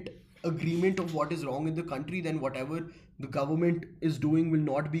inherent agreement of what is wrong in the country, then whatever the government is doing will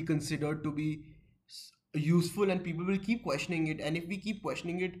not be considered to be useful, and people will keep questioning it, and if we keep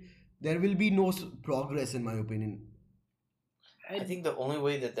questioning it, there will be no progress, in my opinion. I I, think the only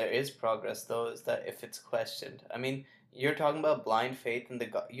way that there is progress, though, is that if it's questioned. I mean, you're talking about blind faith in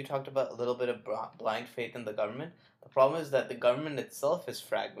you talked about a little bit of blind faith in the government. The problem is that the government itself is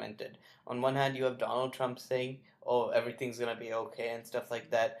fragmented. On one hand, you have Donald Trump saying, "Oh, everything's gonna be okay" and stuff like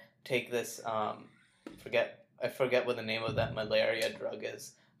that. Take this, I forget what the name of that malaria drug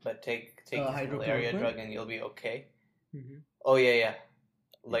is, but take this malaria Hydrochloroquine. drug and you'll be okay. Mhm. Oh yeah,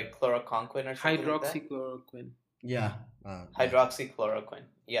 like chloroconquine or something like that. Hydroxychloroquine. Yeah. Hydroxychloroquine,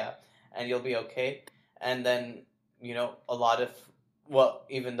 yeah, and you'll be okay. And then a lot of, well,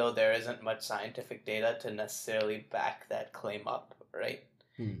 even though there isn't much scientific data to necessarily back that claim up, right?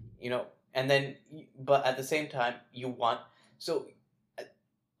 Hmm. And then, but at the same time, you want, so uh,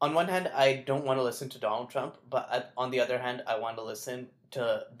 on one hand, I don't want to listen to Donald Trump, but on the other hand, I want to listen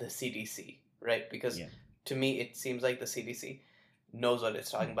to the CDC, right? Because Yeah. to me, it seems like the CDC knows what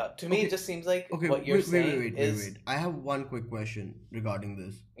it's talking about. To me, Okay. it just seems like Okay, what you're wait, saying is, wait. I have one quick question regarding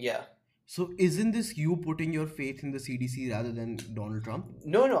this. yeah. So, isn't this you putting your faith in the CDC rather than Donald Trump?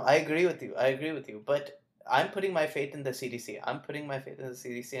 No, I agree with you. I agree with you. But I'm putting my faith in the CDC. I'm putting my faith in the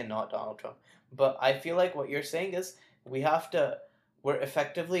CDC and not Donald Trump. But I feel like what you're saying is we're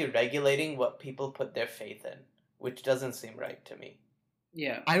effectively regulating what people put their faith in, which doesn't seem right to me.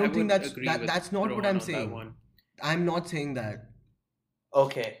 Yeah, I don't think would that's agree that. with That's not what Rohan I'm on that saying. one. I'm not saying that.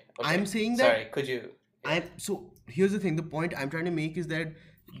 Okay. I'm saying that. Sorry, could you? So here's the thing. The point I'm trying to make is that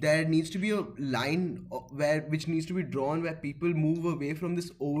there needs to be a line which needs to be drawn where people move away from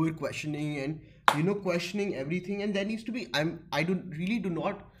this over questioning and questioning everything, and there needs to be, I do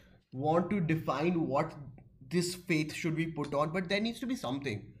not want to define what this faith should be put on, but there needs to be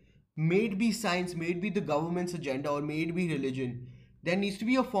something. May it be science, may it be the government's agenda, or may it be religion. There needs to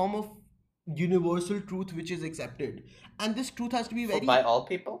be a form of universal truth which is accepted, and this truth has to be very, By all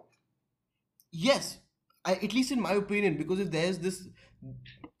people? yes, at least in my opinion, because if there's this,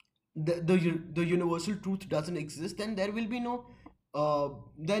 the universal truth doesn't exist, then there will be no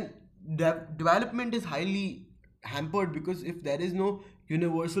then development is highly hampered, because if there is no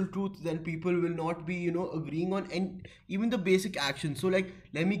universal truth, then people will not be agreeing on, and even the basic action. So like,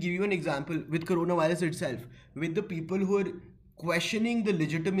 let me give you an example with coronavirus itself. With the people who are questioning the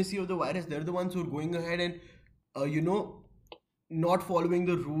legitimacy of the virus, they're the ones who are going ahead and not following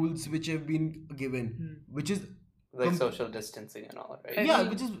the rules which have been given, which is Like social distancing and all, right? yeah,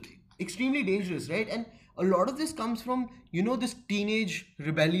 which is extremely dangerous, right? And a lot of this comes from this teenage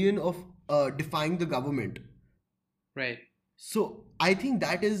rebellion of defying the government. Right. So I think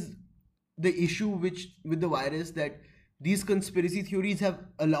that is the issue which with the virus, that these conspiracy theories have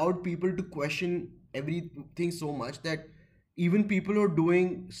allowed people to question everything so much that even people who are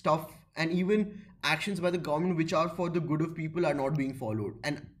doing stuff and even actions by the government which are for the good of people are not being followed.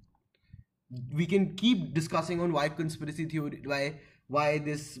 And we can keep discussing on why conspiracy theory, why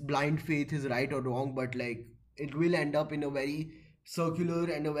this blind faith is right or wrong, but like it will end up in a very circular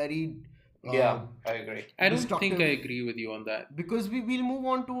and a very uh, Yeah, I agree. I don't think I destructive, agree with you on that. because will move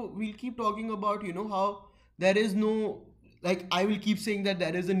on to, we'll keep talking about, how there is no, like, I will keep saying that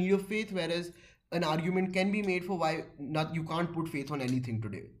there is a need of faith, whereas an argument can be made for why not you can't put faith on anything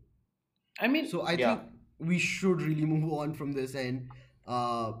today. I mean, So I Yeah. think we should really move on from this, and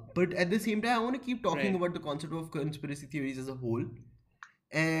but at the same time I want to keep talking right. about the concept of conspiracy theories as a whole.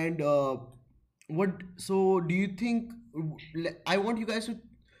 And what so do you think, I want you guys to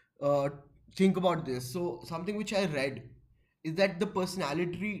uh, think about this. So something which I read is that the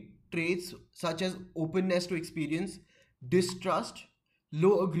personality traits such as openness to experience, distrust,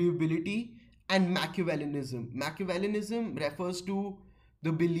 low agreeability, and Machiavellianism refers to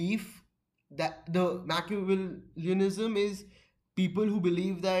the belief that the Machiavellianism is people who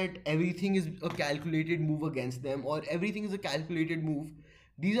believe that everything is a calculated move against them, or everything is a calculated move.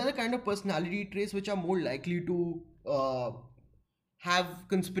 These are the kind of personality traits which are more likely to have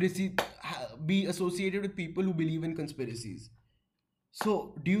be associated with people who believe in conspiracies.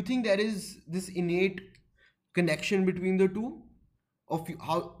 So, do you think there is this innate connection between the two, of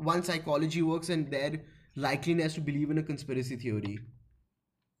how one psychology works and their likeliness to believe in a conspiracy theory?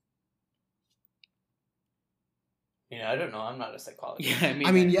 I don't know. I'm not a Yeah, psychologist. I mean,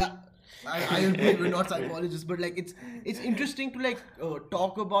 I mean, yeah, I agree. We're not psychologists, but like it's interesting to like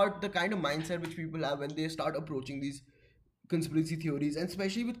talk about the kind of mindset which people have when they start approaching these conspiracy theories, and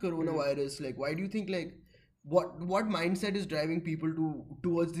especially with coronavirus. Like, why do you think, like, what mindset is driving people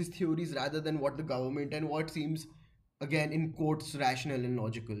towards these theories rather than what the government, and what seems, again, in quotes, rational and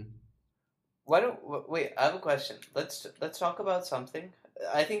logical? Why don't wait? I have a question. Let's talk about something.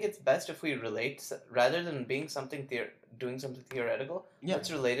 I think it's best if we relate rather than being something doing something theoretical. Yeah,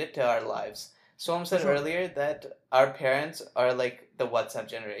 Let's relate it to our lives. Someone for said sure. earlier that our parents are like the WhatsApp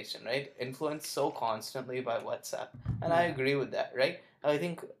generation, right? Influenced so constantly by WhatsApp, and I Hmm. agree with that, right? I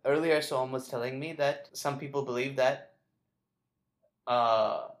think earlier someone was telling me that some people believe that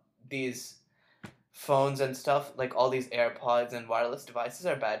uh these phones and stuff, like all these AirPods and wireless devices,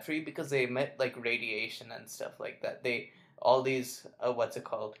 are bad for you because they emit like radiation and stuff like that. They all these what's it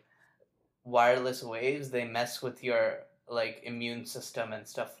called, wireless waves, they mess with your like immune system and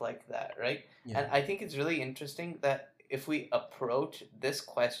stuff like that, right? Yeah, And I think it's really interesting that if we approach this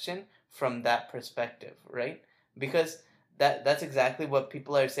question from that perspective, right? Because that's exactly what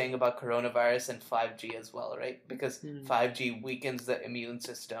people are saying about coronavirus and 5G as well, right? Because hmm. 5G weakens the immune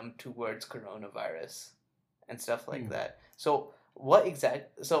system towards coronavirus and stuff like hmm. that. So what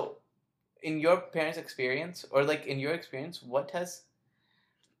exact so in your parents' experience, or like in your experience, what has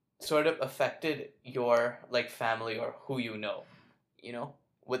sort of affected your like family or who you know,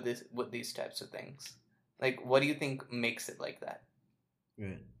 with these types of things? Like, what do you think makes it like that?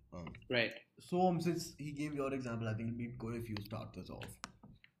 Right. Right. So, since he gave your example, I think it'd be good if you start this off.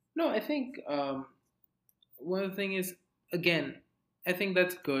 No, I think one thing is, again, I think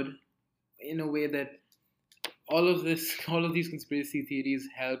that's good in a way that all of these conspiracy theories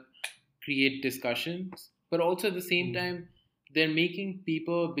help create discussions, but also at the same Hmm. time, they're making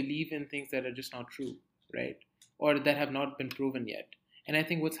people believe in things that are just not true, right? Or that have not been proven yet. And I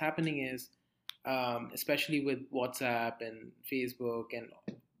think what's happening is, especially with WhatsApp and Facebook and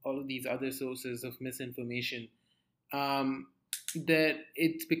all of these other sources of misinformation, um, that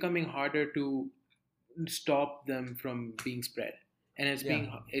it's becoming harder to stop them from being spread, and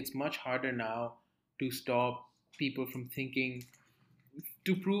Yeah. it's much harder now to stop people from thinking,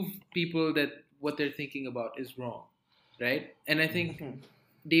 to prove people that what they're thinking about is wrong, right? And I think Hmm.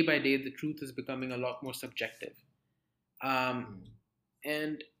 day by day the truth is becoming a lot more subjective. um, Hmm.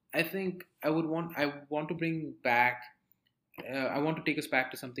 and I want to bring back, I want to take us back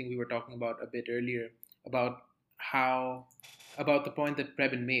to something we were talking about a bit earlier, about how, about the point that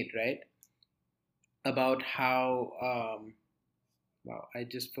Preben made, right? About how, wow, I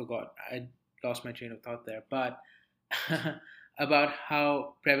just forgot. I lost my train of thought there. But about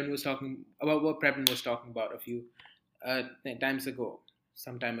how Preben was talking about what Preben was talking about a few times ago,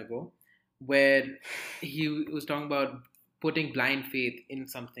 some time ago, where he was talking about putting blind faith in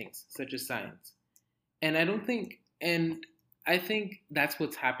some things, such as science. And I think that's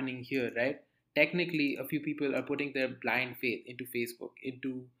what's happening here, right? Technically, a few people are putting their blind faith into Facebook,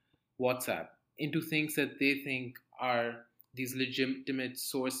 into WhatsApp, into things that they think are these legitimate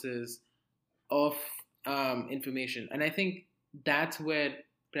sources of information. And I think that's where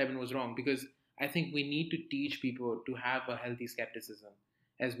Previn was wrong, because I think we need to teach people to have a healthy skepticism,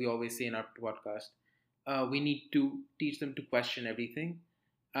 as we always say in our podcast. We need to teach them to question everything,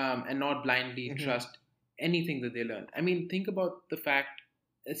 and not blindly Hmm. trust anything that they learn. I mean, think about the fact,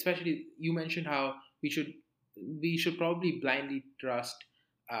 especially you mentioned how we should probably blindly trust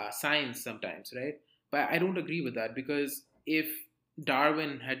science sometimes, right? But I don't agree with that, because if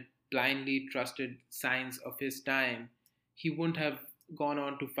Darwin had blindly trusted science of his time, he wouldn't have gone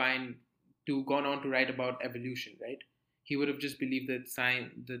on to write about evolution, right? He would have just believed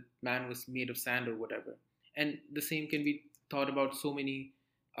that man was made of sand or whatever. And the same can be thought about so many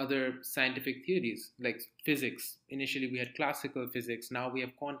other scientific theories, like physics. Initially, we had classical physics. Now we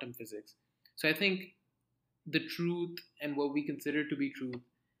have quantum physics. So I think the truth and what we consider to be truth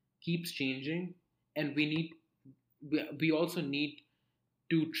keeps changing, and we also need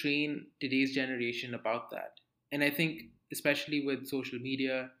to train today's generation about that. And I think, especially with social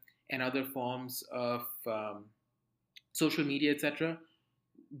media and other forms of social media, etc.,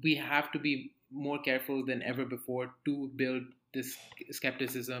 we have to be more careful than ever before to build this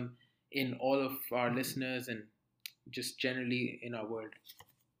skepticism in all of our listeners and just generally in our world.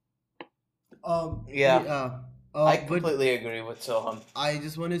 Yeah, Yeah. I But completely agree with Soham. I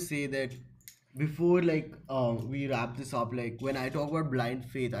just want to say that before we wrap this up, like when I talk about blind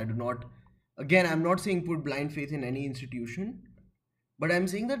faith, I do not, again, I'm not saying put blind faith in any institution, but I'm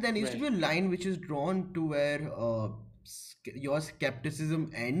saying that there needs to Right. be a line which is drawn to where your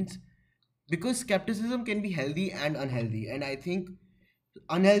skepticism ends, because skepticism can be healthy and unhealthy, and I think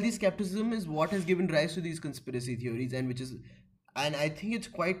unhealthy skepticism is what has given rise to these conspiracy theories, and I think it's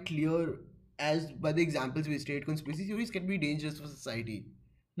quite clear, as by the examples we state, conspiracy theories can be dangerous for society,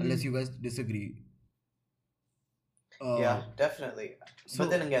 unless you Hmm. guys disagree. Yeah, uh definitely. But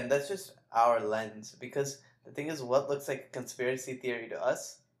then so again, that's just our lens, because the thing is, what looks like a conspiracy theory to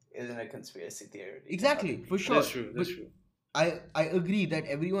us isn't a conspiracy theory to other exactly, for people. sure, That's true. but That's true. I agree that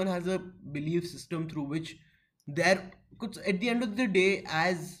everyone has a belief system through which there could, at the end of the day,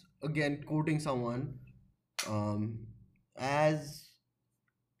 as again quoting someone, um as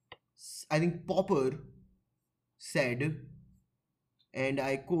I think Popper said, and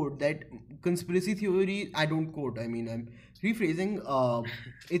I quote that conspiracy theory. I don't quote. I mean, I'm rephrasing.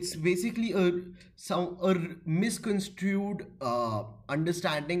 It's basically a misconstrued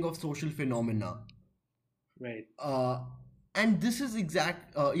understanding of social phenomena. Right. Uh, and this is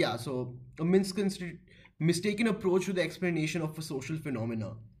exact. Yeah. So a misconstrued, mistaken approach to the explanation of a social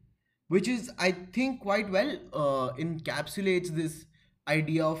phenomena, which is, I think, quite well encapsulates this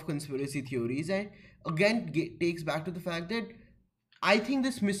idea of conspiracy theories, and again takes back to the fact that I think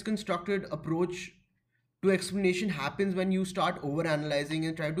this misconstructed approach to explanation happens when you start overanalyzing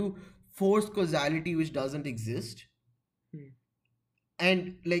and try to force causality which doesn't exist. Hmm.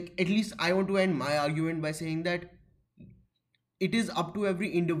 And like, at least I want to end my argument by saying that it is up to every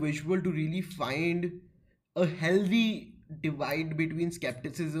individual to really find a healthy divide between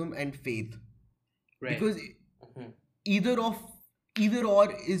skepticism and faith, Right. because Mhm. either of either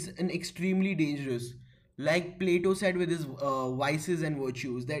or is an extremely dangerous, like Plato said with his vices and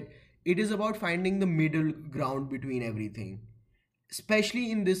virtues, that it is about finding the middle ground between everything,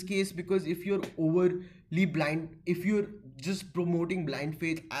 especially in this case, because if you're overly blind, if you're just promoting blind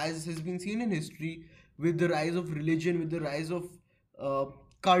faith, as has been seen in history with the rise of religion, with the rise of uh,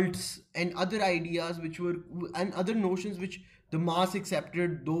 cults and other ideas which were, and other notions which the mass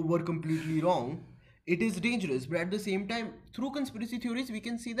accepted though were completely wrong, it is dangerous. But at the same time, through conspiracy theories, we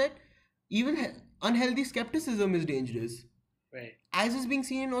can see that even unhealthy skepticism is dangerous, Right. as is being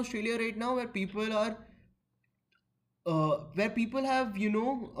seen in Australia right now, where people have, where people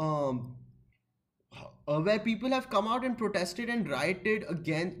have come out and protested and rioted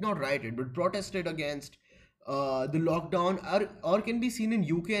against, not rioted, but protested against the lockdown, or can be seen in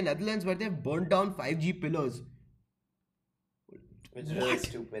UK and Netherlands, where they've burnt down 5G pillars. Which is really What?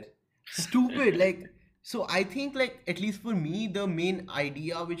 stupid. Stupid. Like, so I think, like, at least for me, the main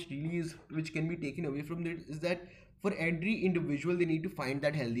idea which can be taken away from it is that for every individual they need to find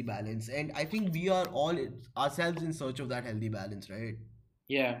that healthy balance, and I think we are all ourselves in search of that healthy balance, right?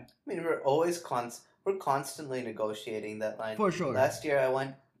 Yeah. I mean, we're constantly negotiating that line. For sure. Last year I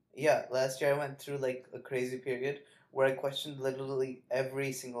went through like a crazy period where I questioned literally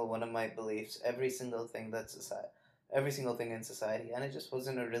every single one of my beliefs, every single thing in society, and it just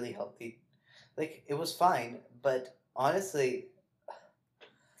wasn't a really healthy. Like, it was fine, but honestly,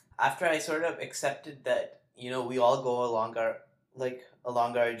 after I sort of accepted that, we all go along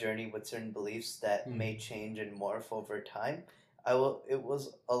our journey with certain beliefs that Hmm. may change and morph over time, it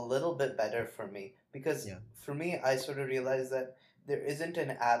was a little bit better for me because Yeah. for me, I sort of realized that there isn't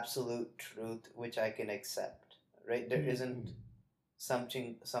an absolute truth which I can accept, right? There isn't Mhm.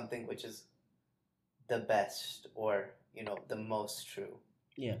 something which is the best or, the most true.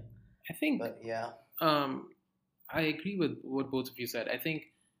 Yeah. I think But yeah. um, I agree with what both of you said. I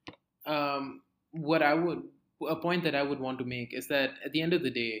think what I would a point that I would want to make is that at the end of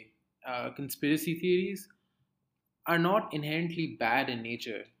the day, conspiracy theories are not inherently bad in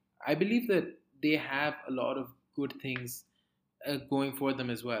nature. I believe that they have a lot of good things going for them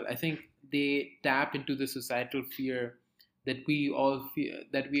as well. I think they tap into the societal fear that we all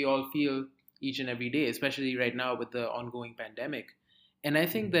feel each and every day, especially right now with the ongoing pandemic. And I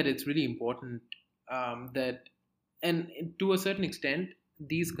think that Mhm. it's really important that, and to a certain extent,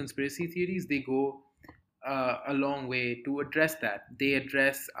 these conspiracy theories they go a long way to address that. They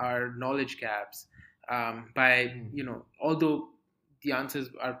address our knowledge gaps by, Mhm. although the answers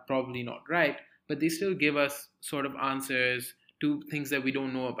are probably not right, but they still give us sort of answers to things that we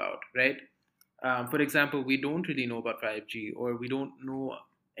don't know about, right? For example, we don't really know about 5G, or we don't know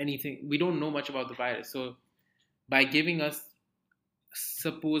anything, we don't know much about the virus. So by giving us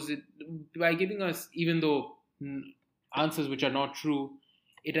supposed, by giving us, even though answers which are not true,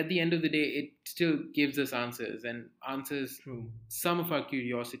 it at the end of the day, it still gives us answers and answers True. some of our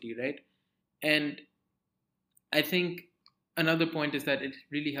curiosity, right? And I think another point is that it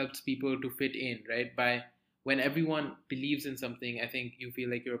really helps people to fit in, right? By when everyone believes in something, I think you feel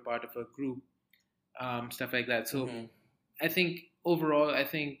like you're a part of a group, stuff like that. So Mm-hmm. I think overall, I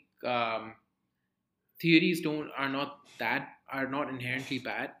think theories don't are not inherently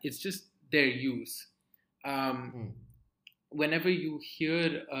bad. It's just their use. Um, Mm. Whenever you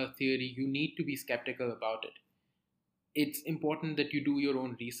hear a theory, you need to be skeptical about it. It's important that you do your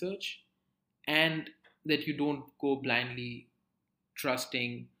own research and that you don't go blindly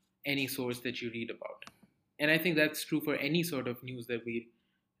trusting any source that you read about. And I think that's true for any sort of news that we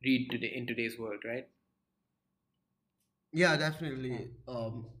read today in today's world, right? Yeah, definitely.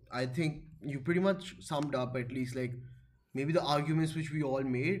 I think you pretty much summed up at least like maybe the arguments which we all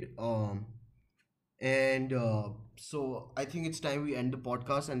made. And so I think it's time we end the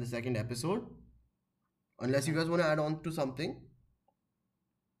podcast and the second episode. Unless you Mm-hmm. guys want to add on to something.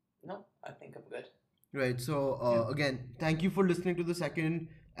 No, I think I'm good. Right. So Yeah. again, thank you for listening to the second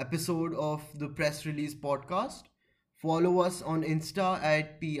episode of the press release podcast. Follow us on Insta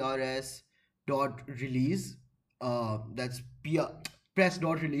at prs.release. That's press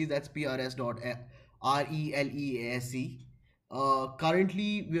dot release. That's prs dot release.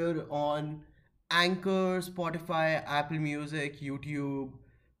 Currently, we're on Anchor, Spotify, Apple Music, YouTube,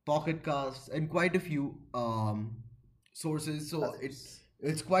 Pocket Casts, and quite a few sources. So Others.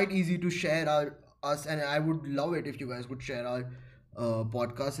 it's quite easy to share our us, and I would love it if you guys would share our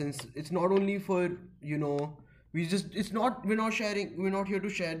podcast, since it's not only for, you know, we just it's not we're not here to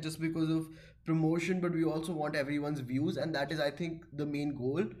share just because of promotion, but we also want everyone's views, and that is, I think, the main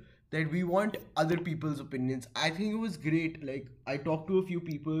goal, that we want other people's opinions. I think it was great, like I talked to a few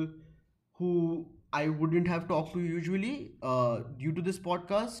people who I wouldn't have talked to usually due to this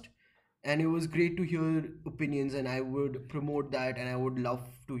podcast, and it was great to hear opinions, and I would promote that, and I would love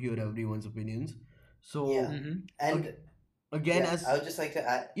to hear everyone's opinions. Yeah. So Mm-hmm. And again, yeah, I as would just like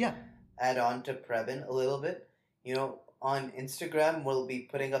to yeah. add on to Previn a little bit. On Instagram, we'll be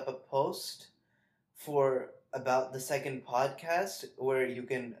putting up a post for about the second podcast where you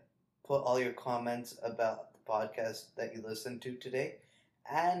can put all your comments about the podcast that you listened to today,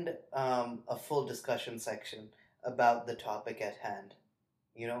 and a full discussion section about the topic at hand.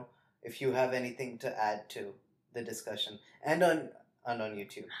 You know, if you have anything to add to the discussion, and on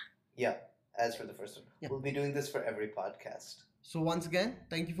YouTube. Yeah, as for the first one, Yeah. we'll be doing this for every podcast. So once again,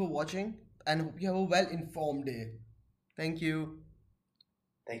 thank you for watching, and hope you have a well informed day. Thank you.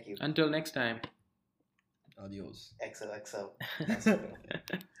 Thank you. Until next time. Adios. XOXO. That's